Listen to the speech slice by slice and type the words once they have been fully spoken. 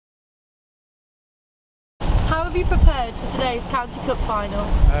have you prepared for today's County Cup final?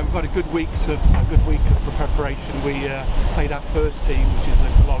 We've had a good week of preparation. We played our first team, which is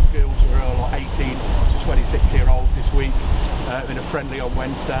a lot of girls who are like 18 to 26-year-olds this week, in a friendly on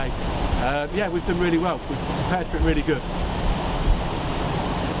Wednesday. Yeah, we've done really well. We've prepared for it really good.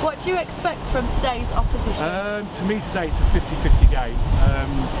 What do you expect from today's opposition? To me today it's a 50-50 game.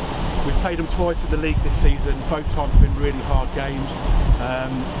 We've played them twice in the league this season. Both times have been really hard games.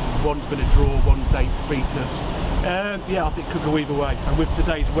 One's been a draw, one they beat us. Yeah, I think it could go either way. And with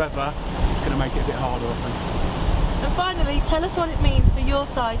today's weather, it's going to make it a bit harder, I think. And finally, tell us what it means for your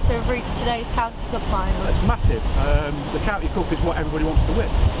side to have reached today's County Cup final. It's massive. The County Cup is what everybody wants to win.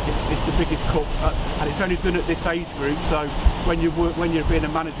 It's the biggest cup, and it's only done at this age group. So when you're being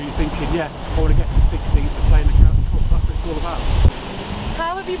a manager, you're thinking, yeah, I want to get to 16s to play in the County Cup. That's what it's all about.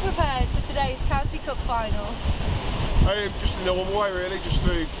 How have you prepared for today's County Cup final? Just in the normal way, really. Just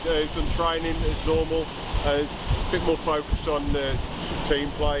done training as normal. A bit more focus on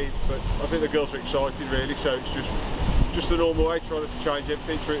team play, but I think the girls are excited, really. So it's just the normal way, trying not to change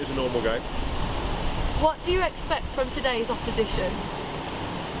everything, treat it as a normal game. What do you expect from today's opposition?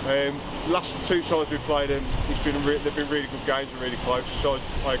 Last two times we've played them, they've been really good games and really close. So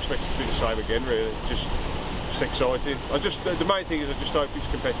I expect it to be the same again, really. Just exciting. The main thing is I just hope it's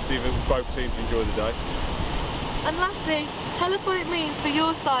competitive and both teams enjoy the day. And lastly, tell us what it means for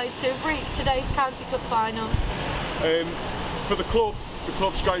your side to have reached today's County Cup final. For the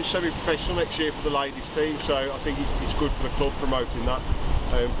club's going semi-professional next year for the ladies team, so I think it's good for the club promoting that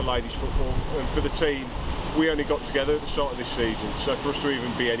for ladies football. And for the team, we only got together at the start of this season, so for us to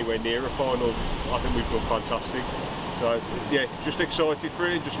even be anywhere near a final, I think we've done fantastic. So yeah, just excited for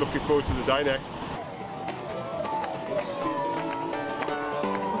it, just looking forward to the day now.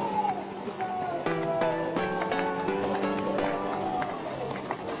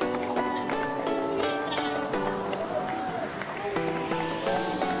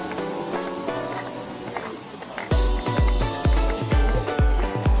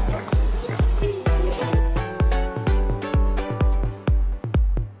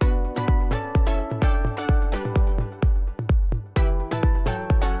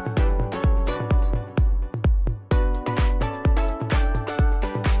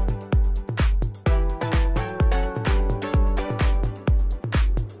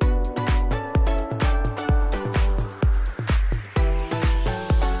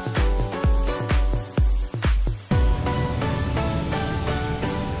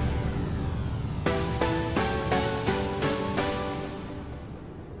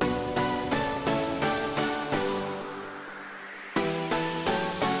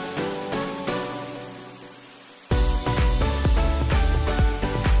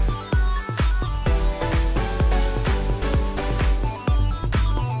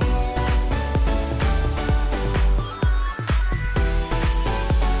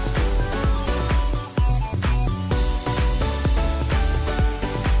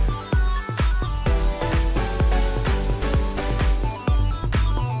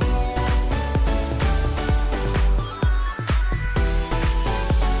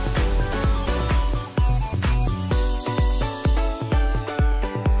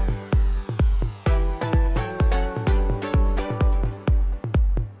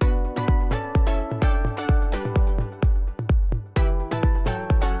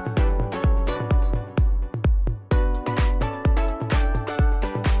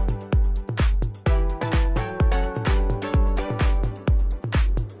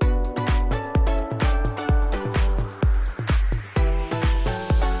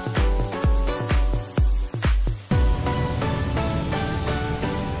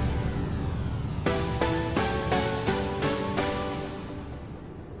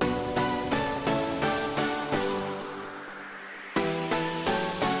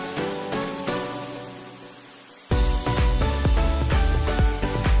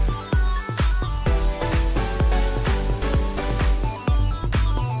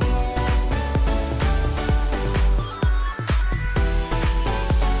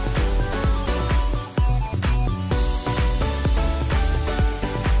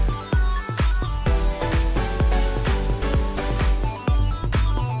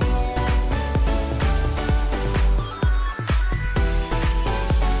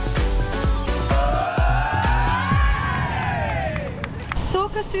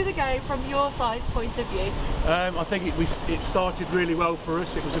 Through the game from your side's point of view? I think it started really well for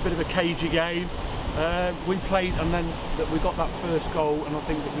us. It was a bit of a cagey game. We played, and then we got that first goal, and I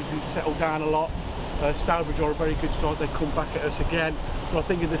think that we settled down a lot. Stourbridge are a very good side, they come back at us again. But I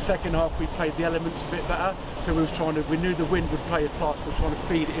think in the second half we played the elements a bit better, so we knew the wind would play a part, so we were trying to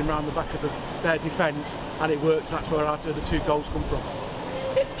feed it in around the back of their defence, and it worked. That's where the 2 goals come from.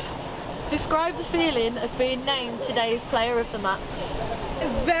 Describe the feeling of being named today's player of the match.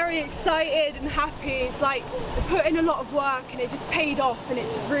 Very excited and happy. It's like they put in a lot of work and it just paid off, and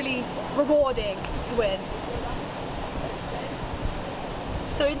it's just really rewarding to win.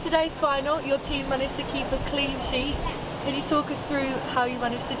 So in today's final, your team managed to keep a clean sheet. Can you talk us through how you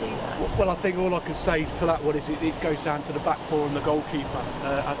managed to do that? Well, I think all I can say for that one is it goes down to the back 4 and the goalkeeper.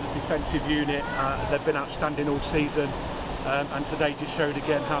 As a defensive unit, they've been outstanding all season. And today just showed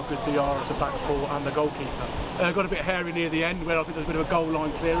again how good they are as a back 4 and the goalkeeper. Got a bit hairy near the end where I think there's a bit of a goal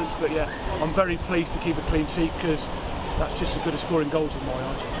line clearance, but yeah, I'm very pleased to keep a clean sheet because that's just as good as scoring goals in my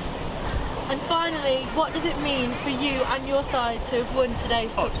eyes. And finally, what does it mean for you and your side to have won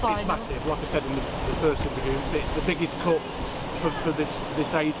today's cup final? It's massive. Like I said in the first interview, it's the biggest cup for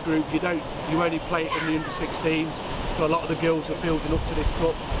this age group. You only play it in the under-16s, so a lot of the girls are building up to this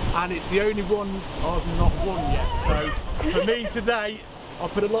cup, and it's the only one I've not won yet. So for me today, I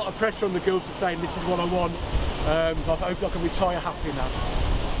put a lot of pressure on the girls to saying this is what I want. I hope I can retire happy now.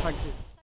 Thank you.